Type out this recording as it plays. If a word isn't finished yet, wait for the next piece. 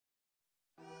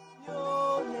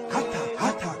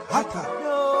hotter.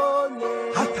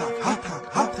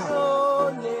 Hotter.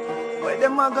 Where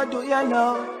them a go do ya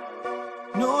now?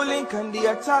 NEWLINK and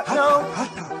the attack now.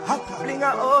 Hotter. Bring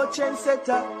a old chain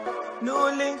setter.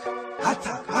 NEWLINK.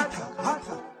 Hotter.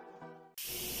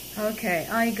 Okay,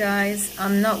 hi guys,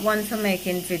 I'm not one for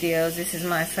making videos. This is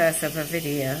my first ever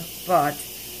video, but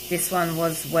this one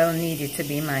was well needed to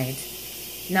be made.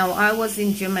 Now, I was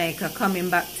in Jamaica coming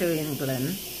back to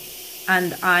England,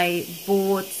 and I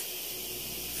bought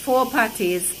 4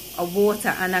 patties of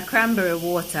water and a cranberry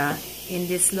water in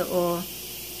this little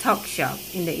tuck shop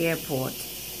in the airport.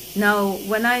 Now,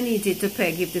 when I needed to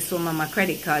pay, give this woman my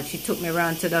credit card, she took me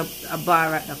around to a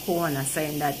bar at the corner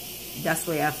saying that that's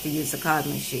where you have to use the card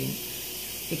machine.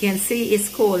 You can see it's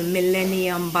called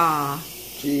Millennium Bar.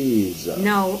 Jesus.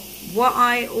 Now, what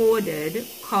I ordered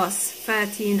cost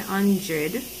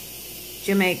 1,300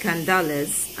 Jamaican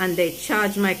dollars, and they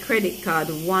charged my credit card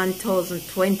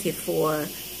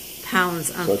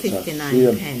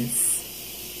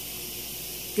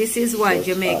 £1,024.59. This is why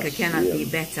Jamaica cannot be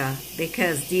better,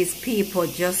 because these people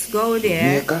just go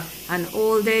there and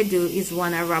all they do is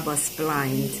want to rob us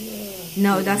blind.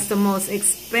 Now, that's the most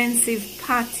expensive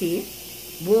patty,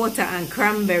 water and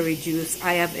cranberry juice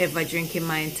I have ever drank in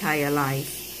my entire life.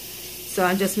 So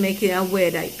I'm just making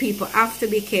aware that people have to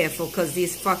be careful, because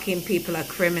these fucking people are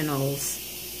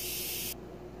criminals.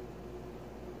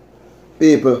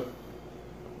 People,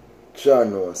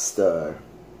 Channel Star.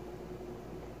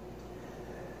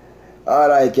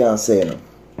 All I can say now,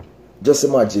 just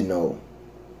imagine now,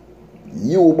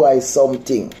 you buy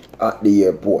something at the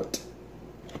airport,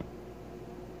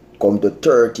 come to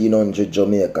 1,300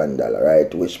 Jamaican dollar,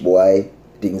 right? Which, boy,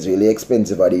 things really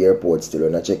expensive at the airport still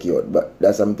when I check you out. But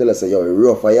that's what I'm telling you, you're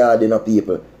rough a yard, you know,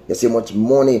 people. You see much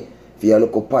money for your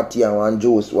local party and one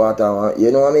juice, water, you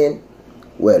know what I mean?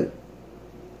 Well,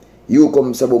 you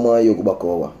come to Sabuma, you go back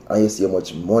over, and you see how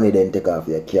much money then take off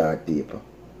your card, people.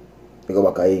 You go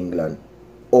back to England,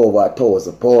 over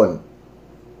 £1,000.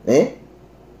 Eh?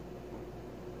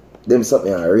 Them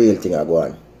something a real thing I go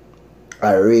on.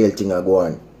 A real thing I go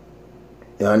on.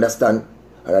 You understand?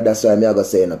 And that's why I'm going to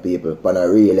say to people, on a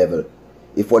real level,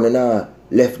 if you not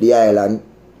left the island,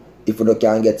 if you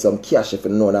can get some cash, if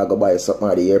you know not go buy something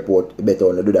at the airport, you better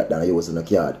only do that than using a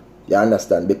card. You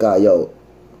understand? Because, yo,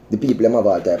 the people them have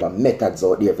all type of methods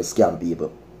out there for scam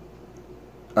people.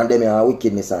 And them are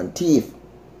wickedness and thief.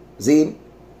 See?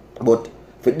 But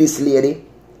for this lady,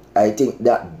 I think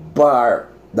that bar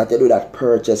that you do that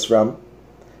purchase from,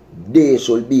 they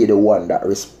should be the one that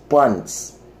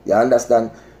responds, you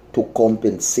understand, to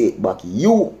compensate back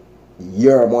you,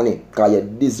 your money, because you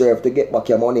deserve to get back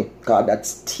your money, because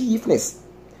that's thiefness.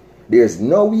 There's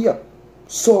no way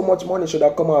so much money should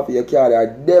have come off of your card. Or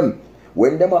them,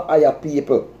 when them are hire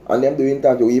people and them do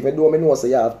interview, even though I know say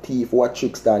you have thief or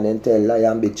trickster and then tell lie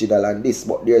and be jiddle and this,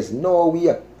 but there's no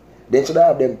way. They should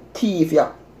have them thief,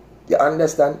 yeah. You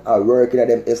understand? Are working at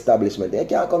them establishment. They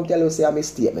can't come tell you say a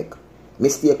mistake make.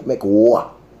 Mistake make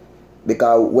what?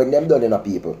 Because when them done in a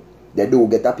people, they do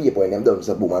get a people and them done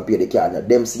so boom and pay the card. Now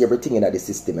them see everything in the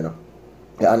system, you know.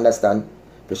 You understand?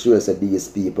 For sure say these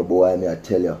people, boy, I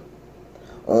tell you.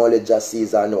 Only just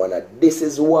sees I know, and this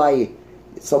is why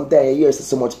sometimes you hear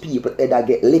so much people either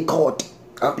get licked out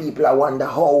and people I wonder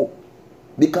how.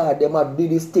 Because them have do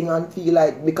this thing and feel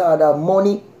like because of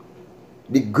money,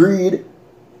 the greed.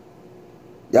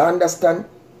 You understand?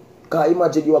 Because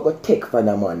imagine you are going to take from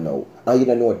a man now, and you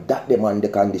don't know that the man the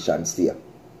conditions there.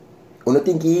 You don't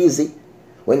think it's easy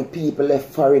when people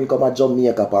left foreign come to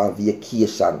Jamaica on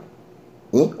vacation?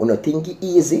 You don't think it's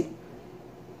easy?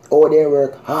 Or they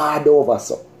work hard over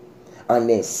so. And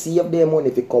then save their money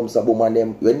if it comes to boom and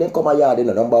them. When they come a yard, you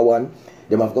know, number one,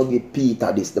 they have to give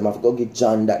Peter this, they have to give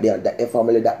John that, their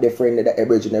family, that their friend, that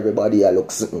everything, everybody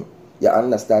looks certain. You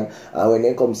understand? And when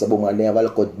they come to boom and they have a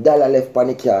little dollar left on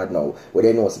the card now, where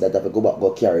they know so that if they go back, go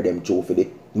carry them through for the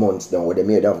months now, where they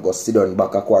may have go sit down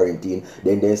back at quarantine,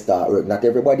 then they start work. Not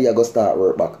everybody are going to start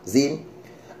work back. See?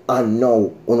 And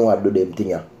now, you know what do them thing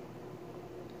here.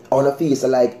 On a feel so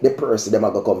like the person them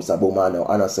are going to come to boom and now,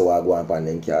 and so I go on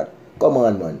them card. Come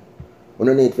on, man. You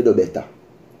don't need to do better.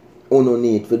 You don't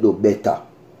need to do better.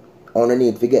 You don't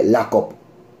need to get locked up.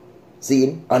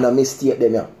 See? And a mistake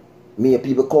them here. Me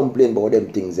people complain about them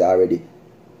things already.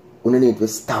 We need to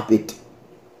stop it.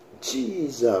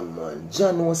 Jesus, man.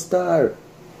 Channel Star.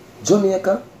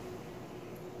 Jamaica.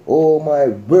 Oh my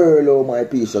world, oh my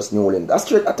precious NEWLINK. A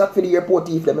straight attack for the airport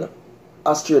thief them, you know?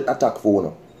 A straight attack for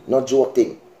you. Not joke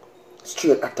thing.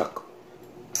 Straight attack.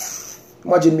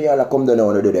 Imagine me all come down now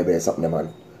and do them something,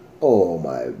 man. Oh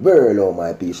my world, oh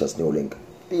my precious NEWLINK.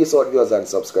 Peace out, viewers and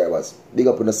subscribers. Big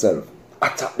up on yourself.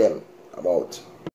 Attack them.